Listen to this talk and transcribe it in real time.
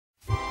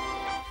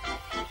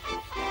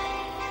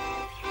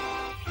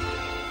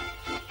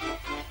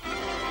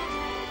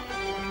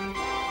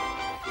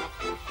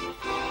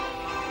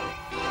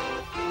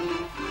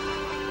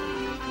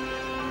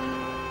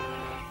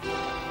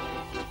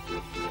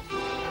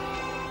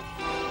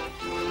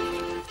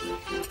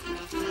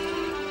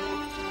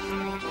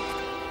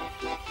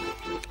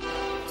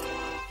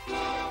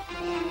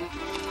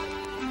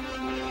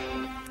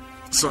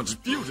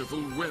Such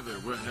beautiful weather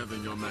we're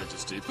having, Your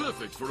Majesty.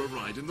 Perfect for a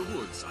ride in the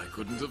woods. I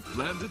couldn't have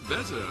planned it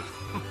better.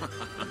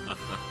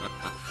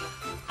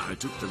 I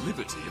took the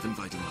liberty of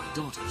inviting my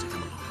daughter to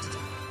come along today.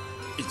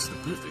 It's the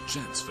perfect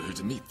chance for her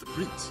to meet the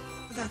prince.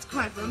 That's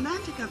quite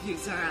romantic of you,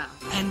 Zara.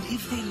 And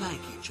if they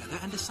like each other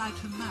and decide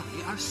to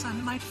marry, our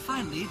son might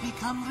finally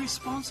become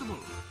responsible.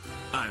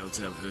 I'll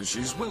tell her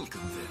she's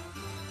welcome then.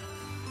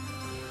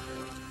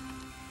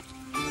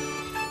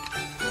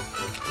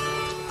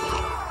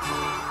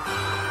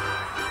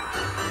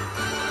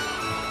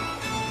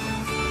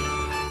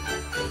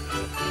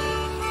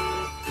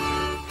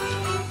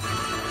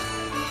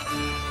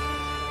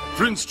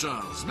 Prince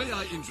Charles, may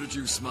I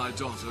introduce my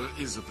daughter,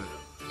 Isabel?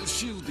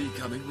 She'll be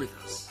coming with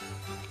us.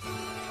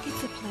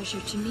 It's a pleasure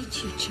to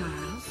meet you,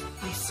 Charles.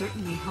 I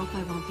certainly hope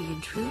I won't be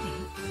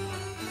intruding.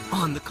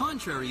 On the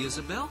contrary,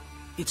 Isabel,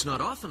 it's not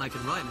often I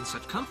can ride in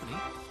such company.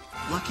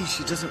 Lucky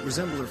she doesn't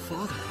resemble her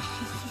father.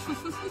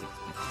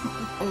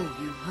 Oh,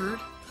 you heard?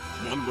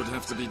 One would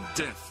have to be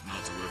deaf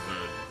not to have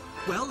heard.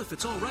 Well, if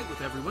it's all right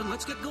with everyone,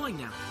 let's get going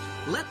now.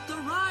 Let the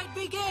ride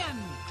begin!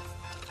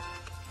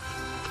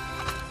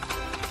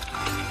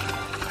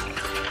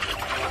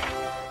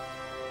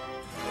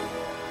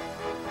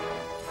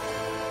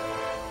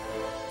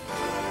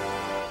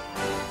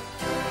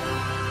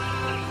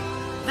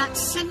 That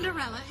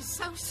Cinderella is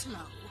so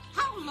slow.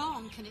 How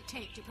long can it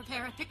take to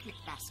prepare a picnic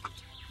basket?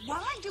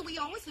 Why do we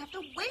always have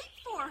to wait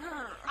for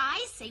her?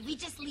 I say we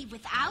just leave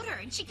without her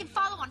and she can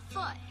follow on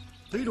foot.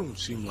 They don't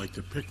seem like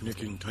the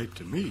picnicking type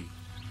to me.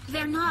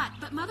 They're not,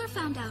 but Mother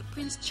found out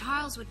Prince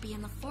Charles would be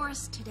in the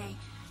forest today.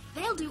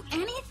 They'll do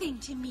anything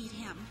to meet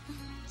him.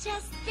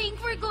 Just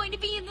think we're going to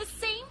be in the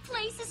same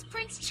place as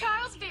Prince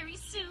Charles very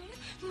soon.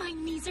 My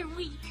knees are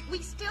weak. We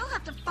still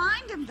have to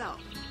find him, though.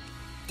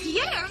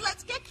 Pierre,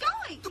 let's get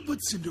going.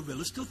 But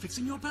Cinderella's still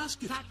fixing your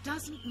basket. That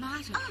doesn't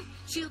matter.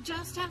 She'll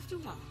just have to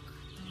walk.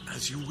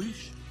 As you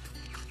wish.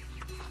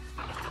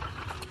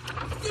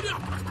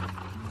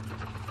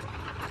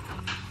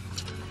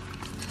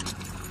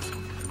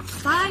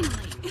 Finally.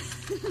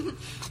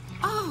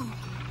 Oh,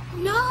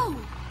 no.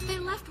 They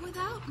left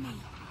without me.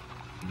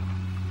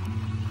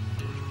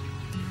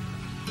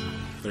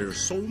 They're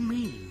so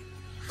mean.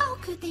 How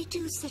could they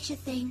do such a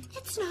thing?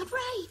 It's not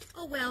right.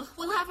 Oh, well,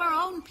 we'll have our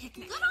own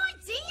picnic. Good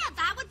idea.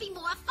 That would be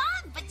more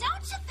fun. But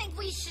don't you think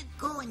we should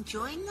go and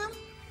join them?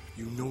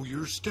 You know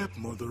your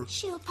stepmother.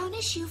 She'll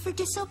punish you for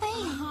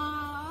disobeying.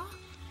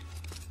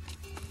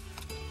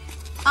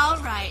 All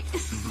right.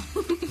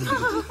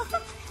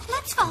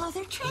 Let's follow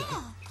their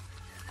trail.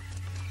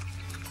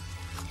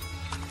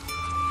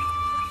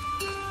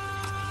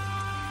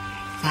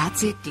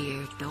 That's it,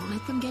 dear. Don't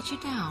let them get you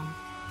down.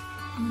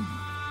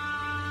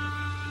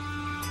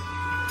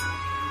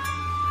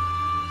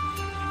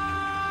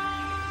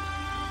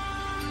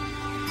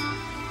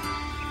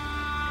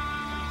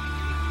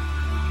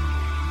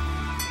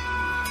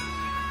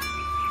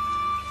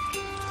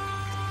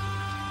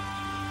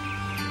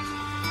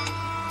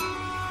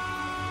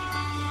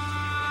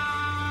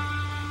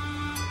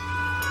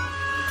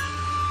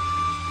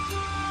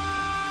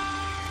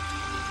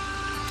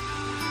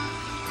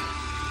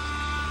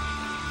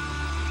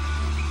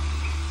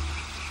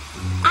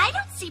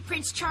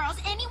 Prince Charles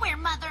anywhere,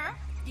 Mother.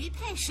 Be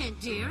patient,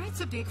 dear.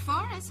 It's a big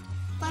forest.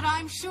 But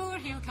I'm sure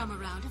he'll come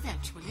around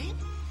eventually.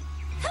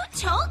 Who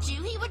told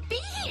you he would be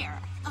here?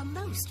 A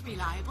most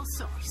reliable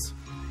source.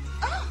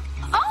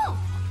 Oh,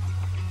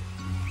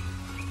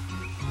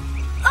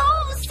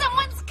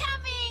 someone's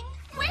coming.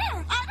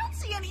 Where? I don't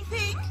see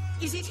anything.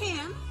 Is it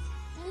him?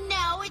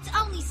 No, it's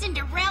only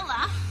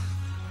Cinderella.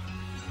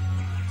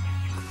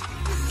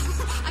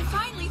 I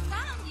finally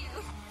found you.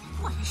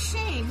 What a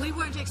shame. We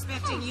weren't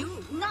expecting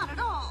you. Not at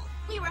all.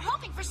 We were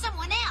hoping for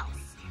someone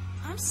else.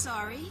 I'm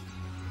sorry.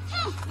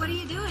 What are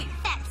you doing?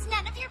 That's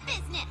none of your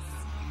business.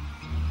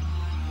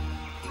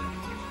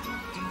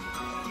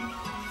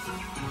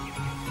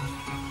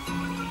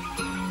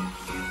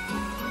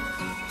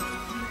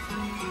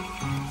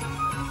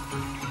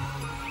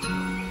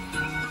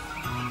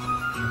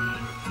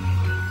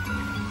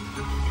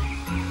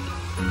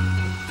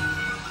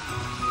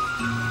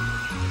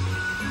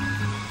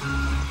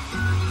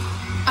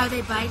 Are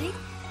they biting?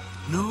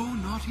 No,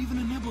 not even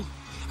a nibble.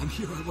 And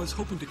here I was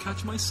hoping to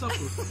catch my supper.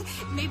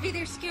 Maybe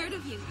they're scared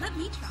of you. Let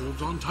me try.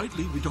 Hold on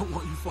tightly. We don't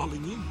want you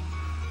falling in.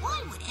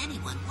 Why would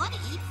anyone want to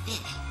eat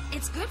fish?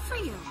 It's good for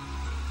you.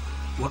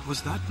 What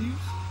was that,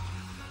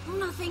 dear?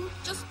 Nothing.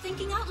 Just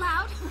thinking out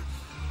loud.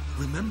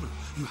 Remember,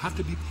 you have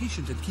to be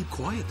patient and keep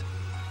quiet.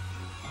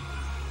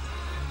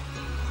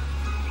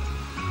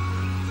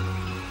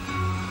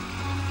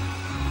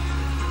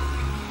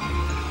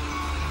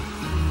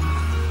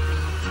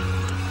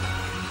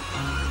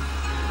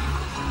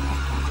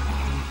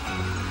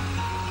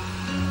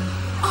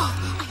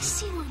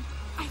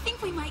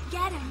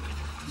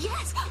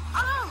 Yes!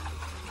 Oh!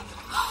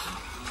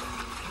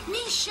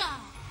 Misha!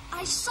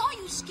 I saw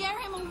you scare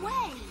him away.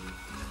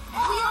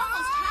 We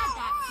almost had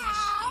that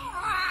fish.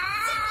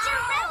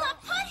 Cinderella,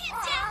 put him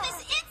down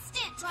this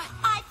instant!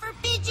 I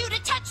forbid you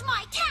to touch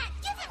my cat!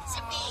 Give him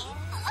to me!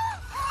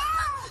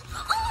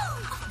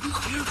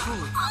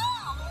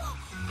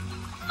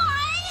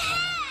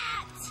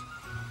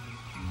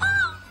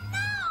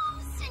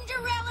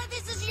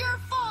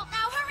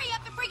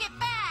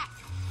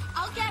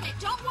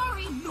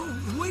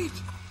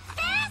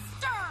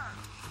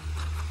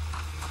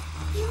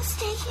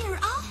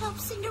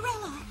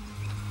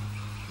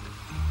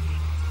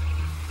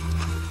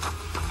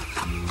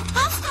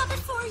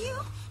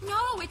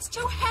 It's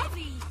too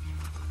heavy.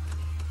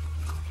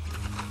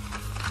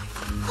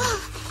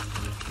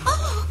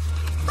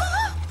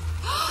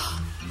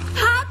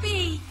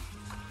 Happy!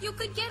 You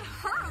could get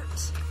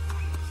hurt.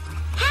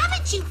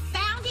 Haven't you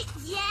found it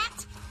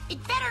yet?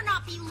 It better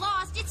not be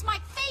lost. It's my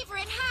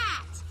favorite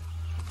hat.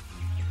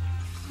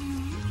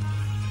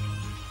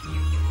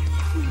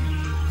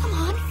 Come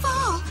on,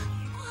 fall.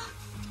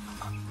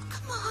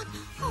 Come on.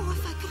 Oh,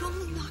 if I could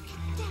only knock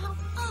it down.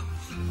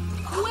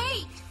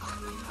 Wait!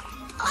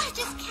 I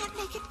just can't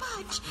make it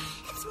budge.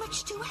 It's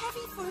much too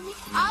heavy for me.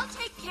 I'll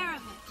take care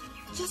of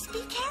it. Just be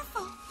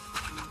careful.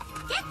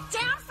 Get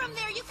down from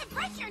there. You could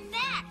break your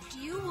neck. Do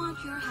you want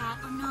your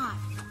hat or not?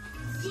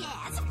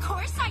 Yes, of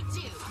course I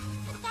do.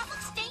 But that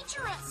looks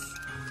dangerous.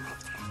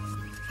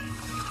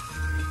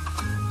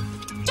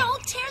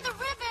 Don't tear the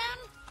ribbon.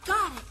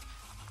 Got it.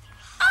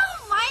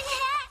 Oh, my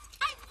hat.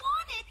 I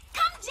want it.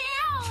 Come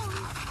down.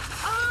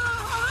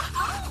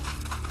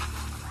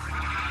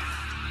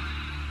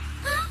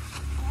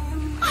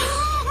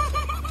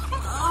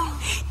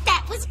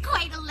 That was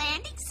quite a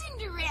landing,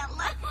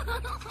 Cinderella.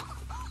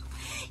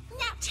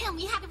 Now tell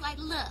me, how do I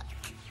look?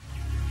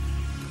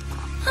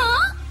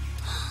 Huh?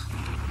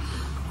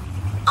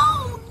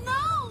 Oh,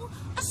 no!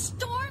 A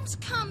storm's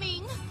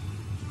coming.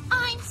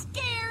 I'm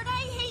scared.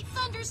 I hate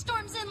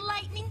thunderstorms and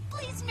lightning.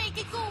 Please make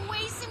it go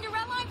away,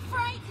 Cinderella. I'm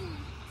frightened.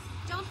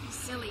 Don't be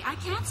silly. I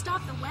can't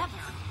stop the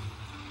weather.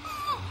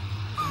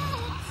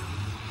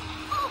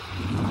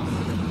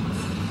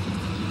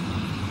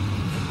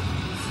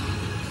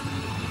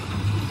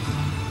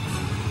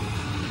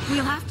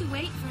 We'll have to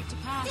wait for it to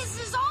pass. This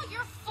is all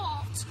your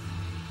fault.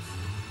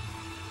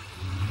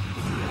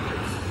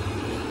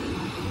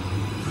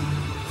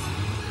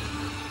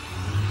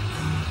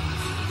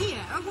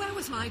 Pierre, where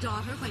was my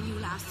daughter when you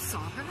last saw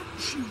her?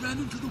 She ran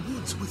into the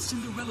woods with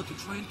Cinderella to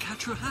try and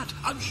catch her hat.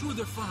 I'm sure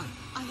they're fine.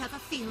 I have a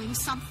feeling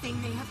something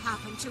may have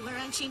happened to her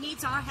and she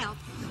needs our help.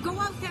 Go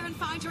out there and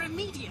find her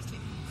immediately.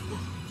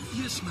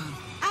 Yes, ma'am.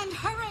 And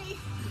hurry!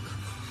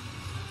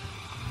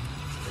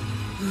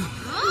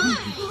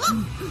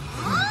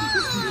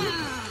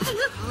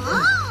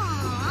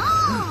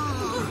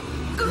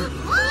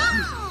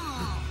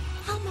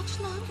 How much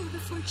longer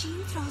before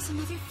Jean throws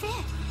another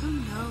fit? Who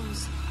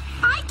knows?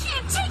 I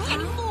can't take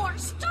any more.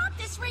 Stop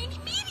this rain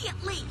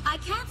immediately. I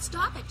can't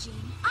stop it,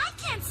 Jean. I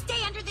can't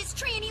stay under this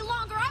tree any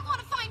longer. I want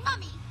to find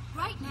Mummy.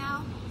 Right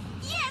now.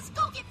 Yes,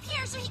 go get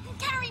Pierre so he can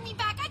carry me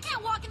back. I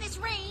can't walk in this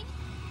rain.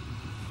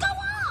 Go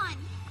on.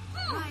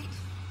 Right.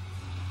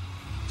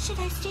 Should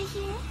I stay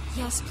here?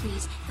 Yes,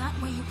 please. That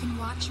way you can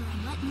watch her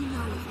and let me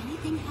know if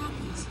anything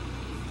happens.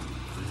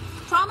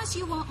 Promise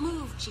you won't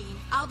move, Jean.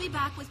 I'll be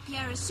back with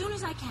Pierre as soon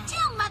as I can.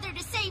 Tell Mother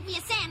to save me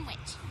a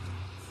sandwich.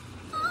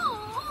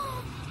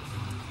 Oh.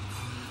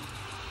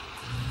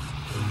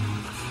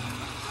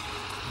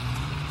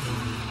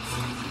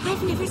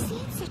 I've never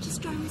seen such a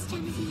storm this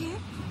time of year.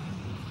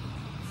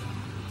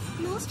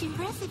 Most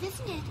impressive,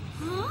 isn't it?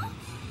 Huh?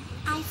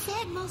 I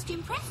said most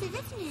impressive,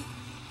 isn't it?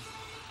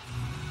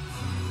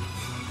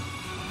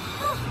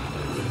 Oh!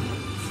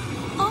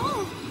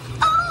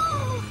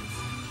 Oh!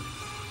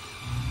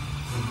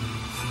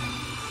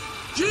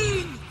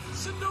 Jean!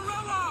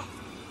 Cinderella!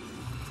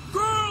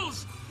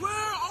 Girls! Where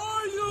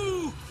are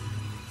you?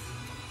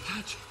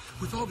 Patch,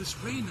 with all this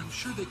rain, I'm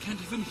sure they can't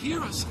even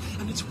hear us.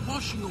 And it's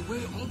washing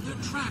away all their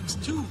tracks,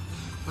 too.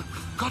 But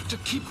we've got to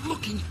keep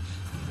looking.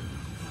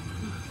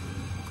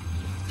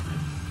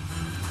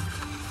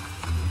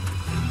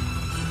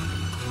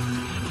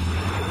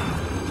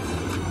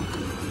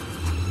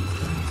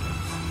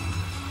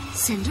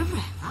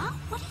 Cinderella?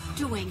 What are you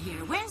doing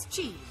here? Where's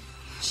Jean?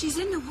 She's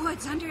in the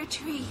woods under a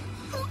tree.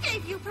 Who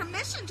gave you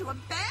permission to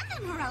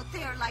abandon her out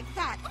there like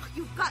that? Oh,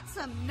 you've got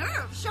some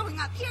nerve showing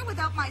up here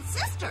without my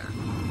sister.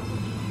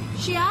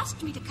 She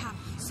asked me to come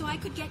so I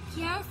could get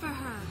Pierre for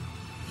her.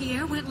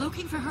 Pierre went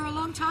looking for her a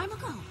long time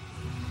ago.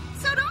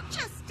 So don't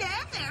just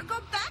stand there. Go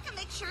back and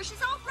make sure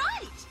she's all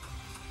right.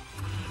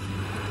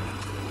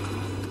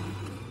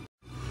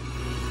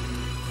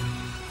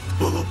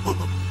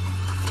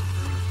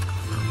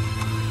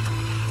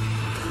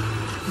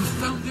 You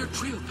found their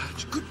trail,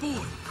 Patch. Good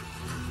boy.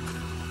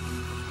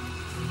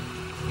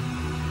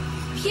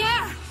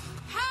 Pierre!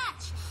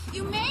 Patch!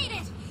 You made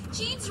it!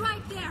 Jean's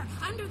right there,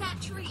 under that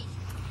tree.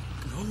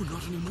 No,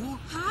 not anymore.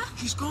 Huh?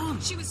 She's gone.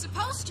 She was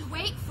supposed to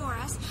wait for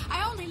us.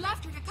 I only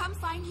left her to come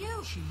find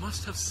you. She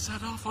must have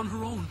set off on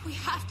her own. We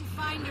have to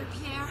find her,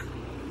 Pierre.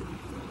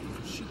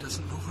 She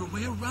doesn't know her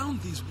way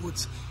around these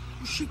woods.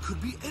 She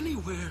could be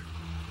anywhere.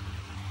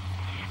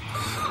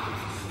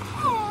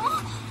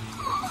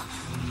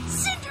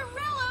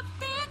 Cinderella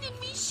abandoned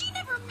me. She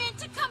never meant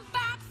to come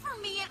back for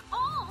me at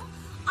all.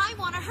 I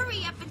want to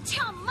hurry up and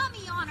tell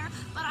Mummy on her,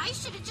 but I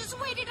should have just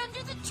waited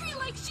under the tree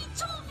like she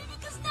told me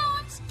because now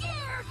I'm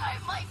scared I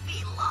might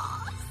be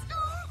lost.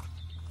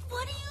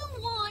 What do you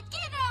want?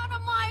 Get out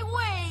of my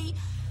way.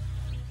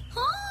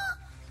 Huh?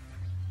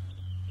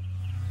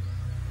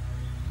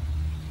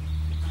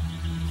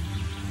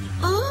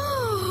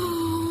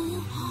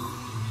 Oh.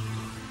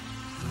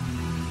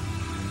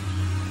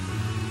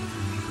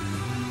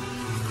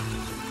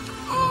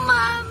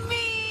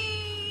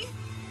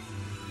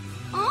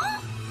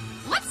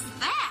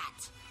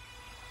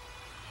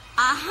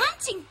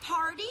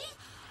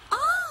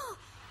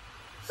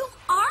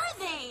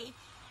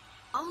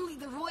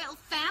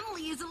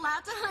 is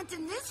allowed to hunt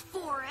in this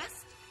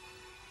forest.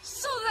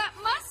 So that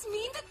must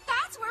mean that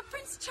that's where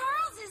Prince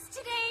Charles is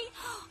today.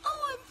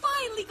 Oh, I'm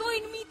finally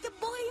going to meet the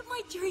boy of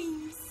my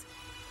dreams.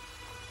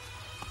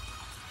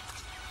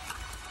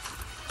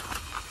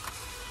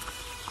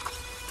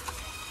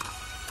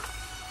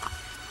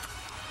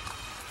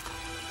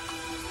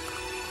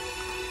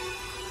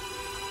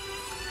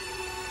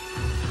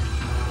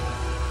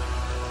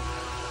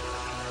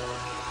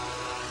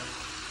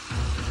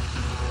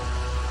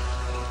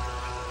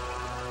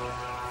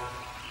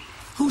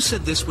 Who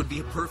said this would be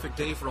a perfect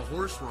day for a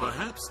horse ride?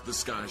 Perhaps the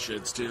sky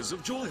sheds tears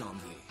of joy on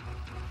thee.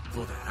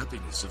 For the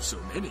happiness of so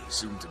many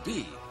soon to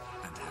be,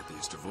 and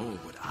happiest of all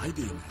would I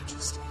be,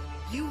 Majesty.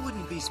 You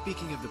wouldn't be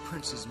speaking of the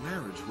prince's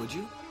marriage, would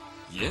you?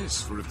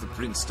 Yes, for if the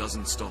prince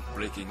doesn't stop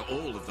breaking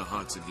all of the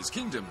hearts in his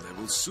kingdom, there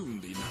will soon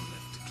be none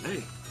left to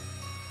claim.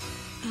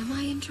 Am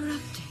I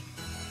interrupting?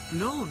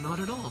 No, not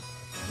at all.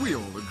 We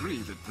all agree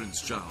that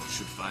Prince Charles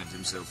should find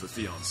himself a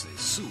fiancée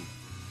soon.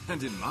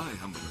 And in my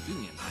humble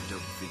opinion, I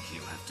don't think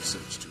he'll have to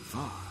search too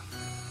far.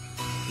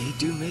 They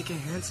do make a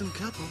handsome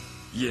couple.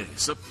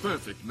 Yes, a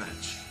perfect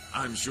match.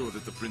 I'm sure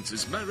that the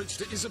prince's marriage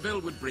to Isabel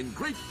would bring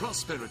great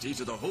prosperity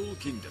to the whole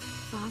kingdom.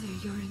 Father,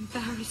 you're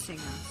embarrassing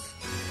us.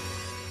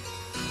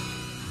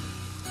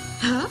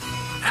 Huh?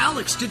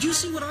 Alex, did you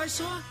see what I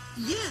saw?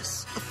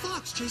 Yes, a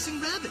fox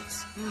chasing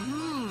rabbits.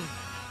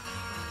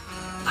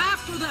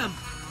 After them!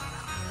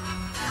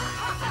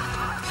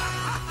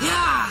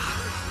 Yeah!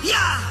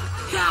 Yeah!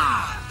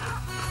 Yeah!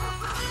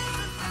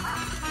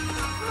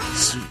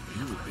 Soon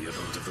you will be a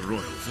part of the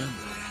royal family.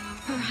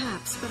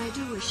 Perhaps, but I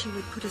do wish he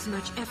would put as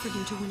much effort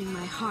into winning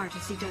my heart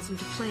as he does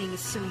into playing his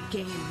silly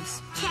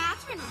games.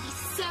 Catherine will be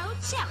so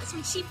jealous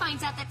when she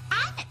finds out that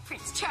I met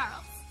Prince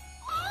Charles.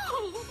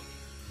 Oh!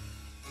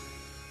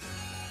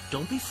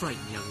 Don't be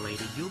frightened, young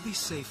lady. You'll be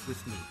safe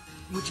with me.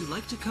 Would you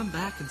like to come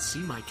back and see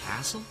my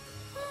castle?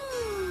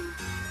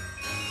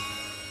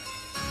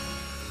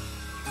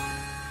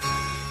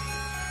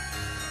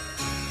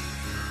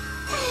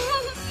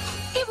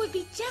 It would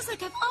be just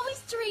like I've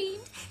always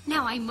dreamed.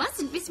 Now I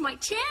mustn't miss my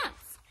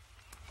chance.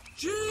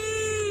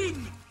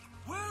 Jean!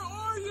 Where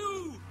are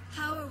you?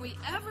 How are we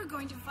ever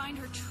going to find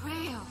her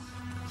trail?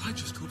 I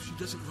just hope she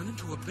doesn't run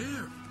into a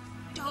bear.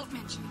 Don't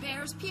mention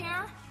bears,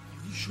 Pierre.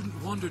 We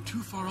shouldn't wander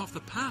too far off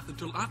the path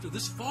until after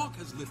this fog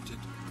has lifted.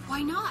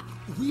 Why not?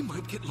 We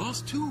might get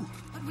lost too.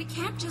 But we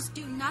can't just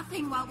do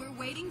nothing while we're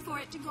waiting for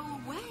it to go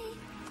away.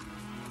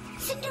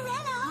 Cinderella!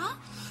 Huh?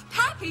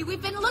 Pappy,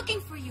 we've been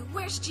looking for you.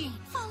 Where's Jean?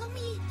 Follow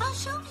me. I'll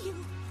show you.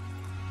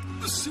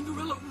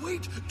 Cinderella,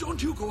 wait!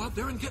 Don't you go out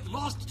there and get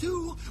lost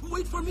too!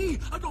 Wait for me!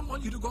 I don't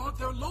want you to go out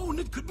there alone.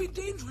 It could be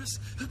dangerous.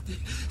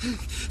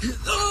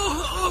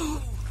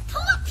 Oh!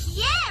 Poor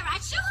Pierre! I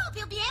sure hope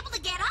he'll be able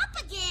to get up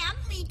again.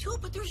 Me too,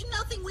 but there's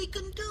nothing we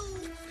can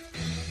do.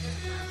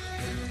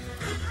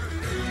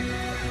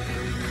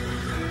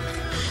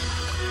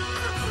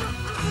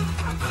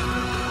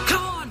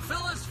 Come on,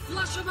 fellas!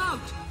 Flush him out!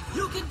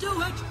 You can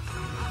do it!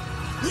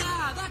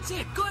 Yeah, that's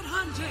it! Good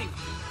hunting!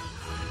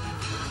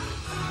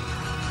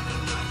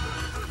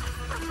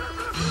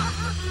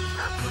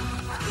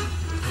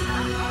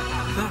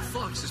 That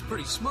fox is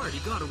pretty smart. He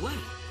got away.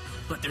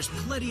 But there's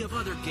plenty of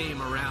other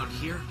game around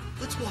here.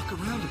 Let's walk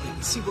around a bit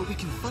and see what we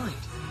can find.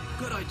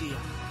 Good idea.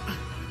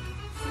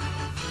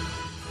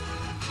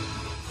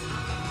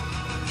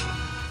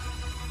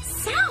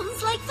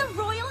 Sounds like the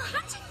royal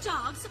hunting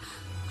dogs.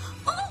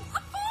 Oh,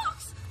 a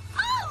fox!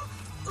 Oh!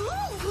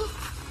 Ooh!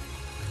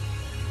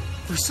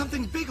 There's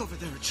something big over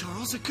there,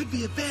 Charles. It could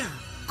be a bear.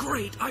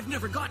 Great. I've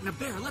never gotten a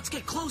bear. Let's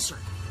get closer.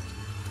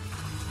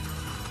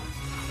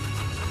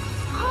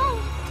 Oh!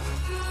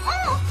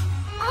 Oh!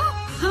 Oh!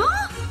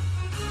 Huh?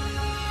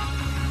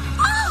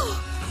 Oh!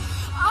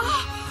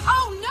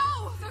 Oh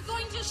no! They're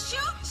going to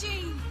shoot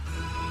Jean!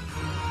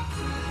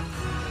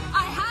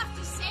 I have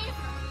to save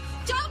her.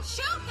 Don't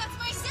shoot! That's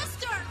my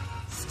sister!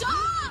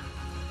 Stop!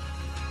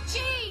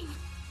 Jean!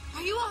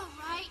 Are you all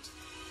right?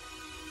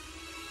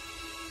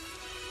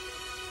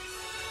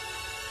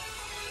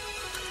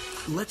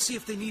 Let's see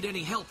if they need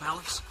any help,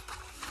 Alex.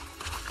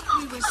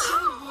 We were so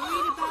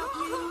worried about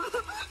you.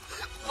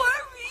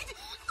 Worried?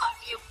 Are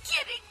you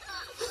kidding?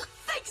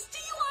 Thanks to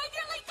you, I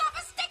nearly got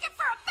mistaken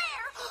for a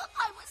bear.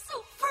 I was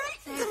so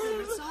frightened.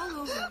 There, it's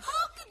all over.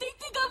 How could they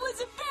think I was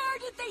a bear?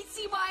 Did they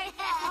see my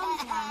head? Calm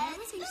down.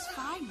 Everything's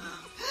fine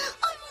now.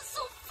 I was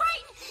so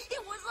frightened.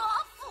 It was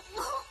awful.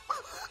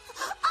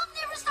 I'll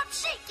never stop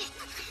shaking.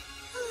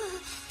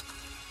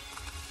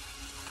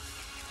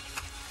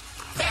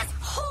 This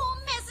whole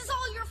mess is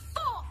all your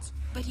fault.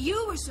 But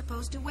you were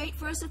supposed to wait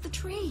for us at the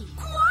tree.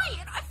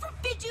 Quiet! I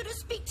forbid you to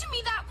speak to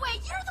me that way.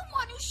 You're the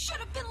one who should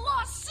have been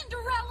lost,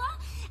 Cinderella.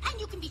 And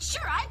you can be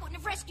sure I wouldn't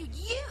have rescued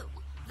you.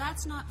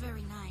 That's not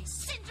very nice.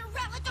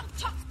 Cinderella, don't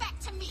talk back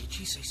to me. Did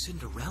she say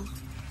Cinderella?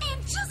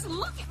 And just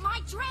look at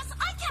my dress.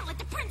 I can't let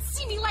the prince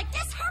see me like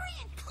this.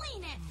 Hurry and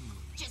clean it.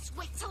 Just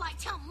wait till I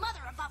tell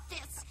Mother about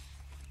this.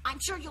 I'm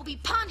sure you'll be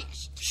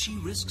punished. She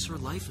risks her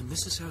life, and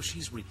this is how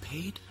she's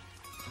repaid?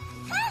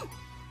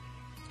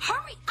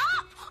 Hurry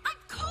up! I'm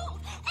cold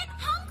and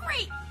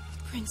hungry.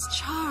 Prince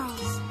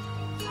Charles.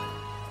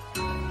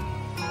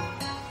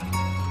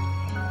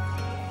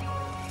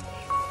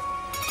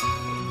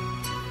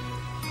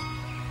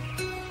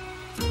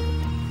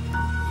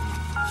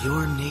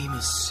 Your name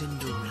is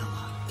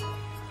Cinderella.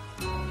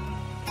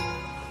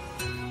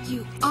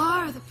 You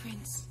are the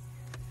prince,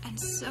 and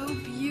so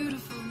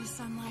beautiful in the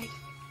sunlight.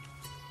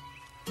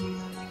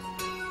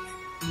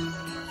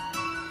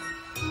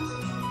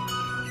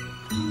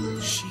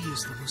 She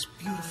is the most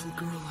beautiful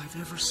girl I've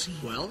ever seen.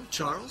 Well,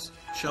 Charles,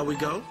 shall we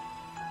go?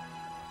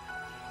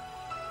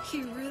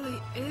 He really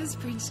is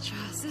Prince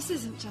Charles. This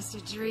isn't just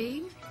a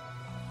dream.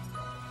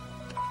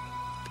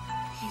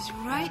 He's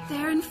right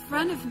there in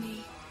front of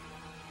me.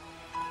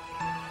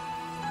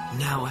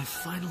 Now I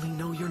finally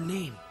know your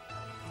name.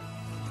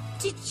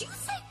 Did you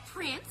say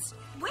Prince?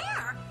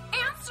 Where?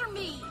 Answer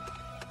me.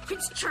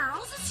 Prince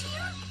Charles is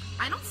here?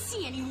 I don't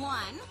see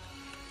anyone.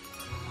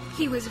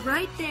 He was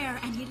right there,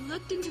 and he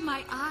looked into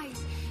my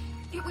eyes.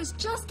 It was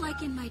just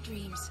like in my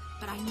dreams,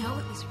 but I know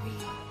it was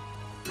real.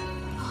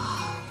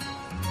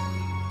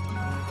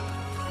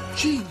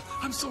 Jean,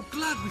 I'm so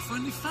glad we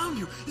finally found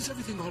you. Is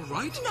everything all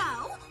right?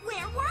 No.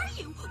 Where were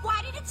you?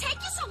 Why did it take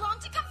you so long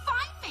to come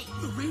find me?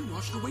 The rain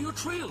washed away your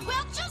trail.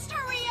 Well, just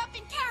hurry up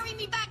and carry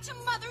me back to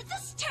Mother.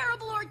 This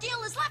terrible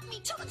ordeal has left me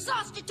too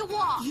exhausted to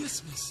walk.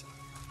 Yes, miss.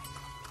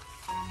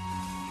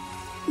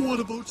 What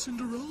about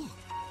Cinderella?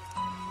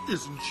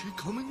 Isn't she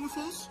coming with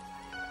us?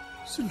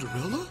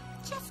 Cinderella?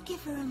 Just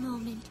give her a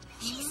moment.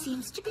 She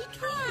seems to be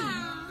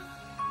dreaming.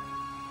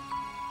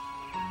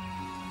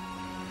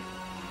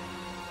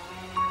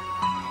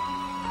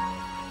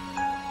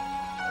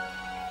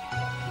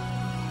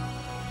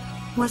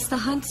 Was the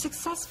hunt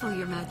successful,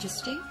 Your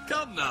Majesty?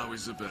 Come now,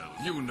 Isabel.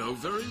 You know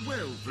very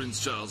well Prince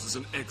Charles is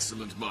an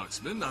excellent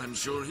marksman. I'm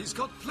sure he's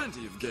got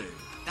plenty of game.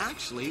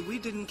 Actually, we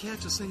didn't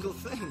catch a single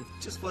thing.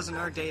 Just wasn't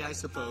our day, I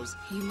suppose.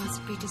 You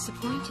must be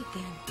disappointed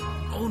then.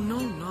 Oh, no,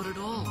 not at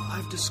all.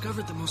 I've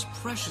discovered the most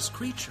precious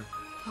creature.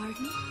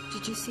 Pardon?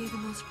 Did you say the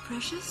most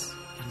precious?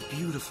 And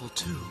beautiful,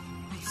 too.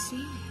 I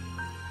see.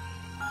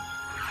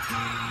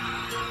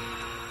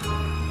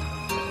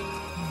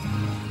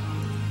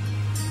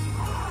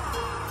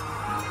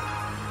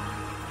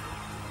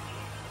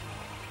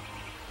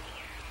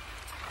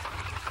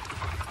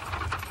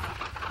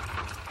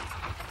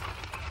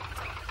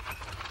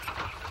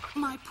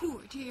 My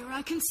poor dear,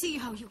 I can see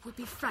how you would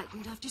be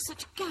frightened after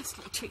such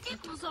ghastly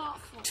treatment. It was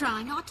awful.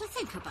 Try not to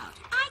think about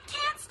it. I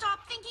can't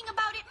stop thinking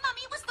about it,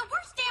 Mummy. It was the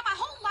worst day of my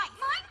whole life.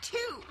 Mine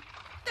too.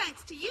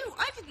 Thanks to you,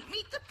 I didn't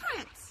meet the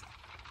prince.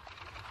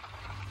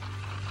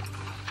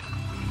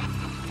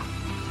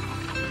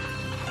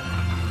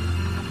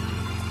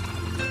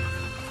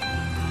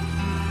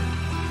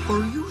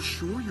 Are you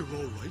sure you're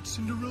all right,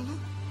 Cinderella?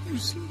 You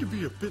seem to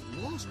be a bit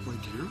lost, my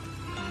dear.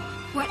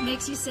 What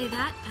makes you say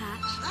that,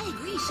 Patch? I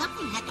agree.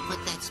 Something had to put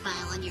that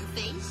smile on your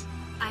face.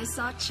 I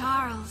saw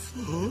Charles.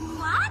 Huh?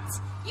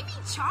 What? You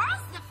mean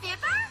Charles the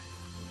Fibber?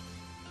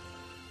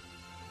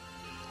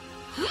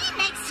 He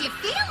makes you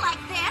feel like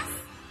this.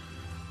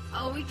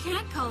 Oh, we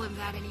can't call him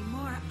that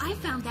anymore. I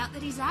found out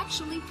that he's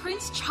actually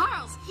Prince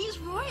Charles. He's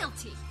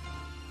royalty.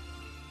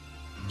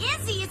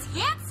 Is he as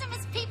handsome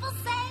as people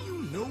say?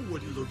 You know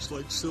what he looks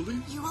like, silly.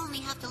 You only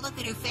have to look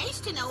at her face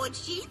to know what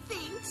she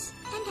thinks.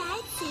 And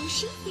I'd say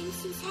she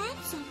thinks he's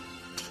handsome.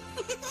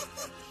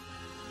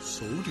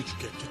 So, did you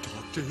get to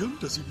talk to him?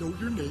 Does he know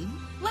your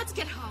name? Let's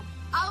get home.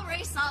 I'll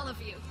race all of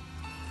you.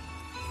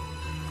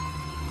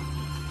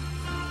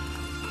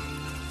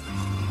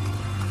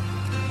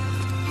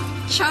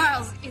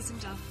 Charles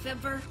isn't a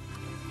fibber.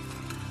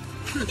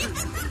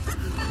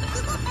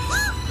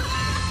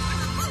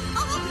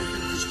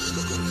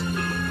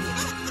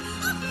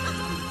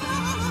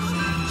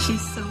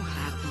 She's so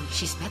happy.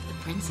 She's met the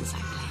princess I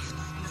planned.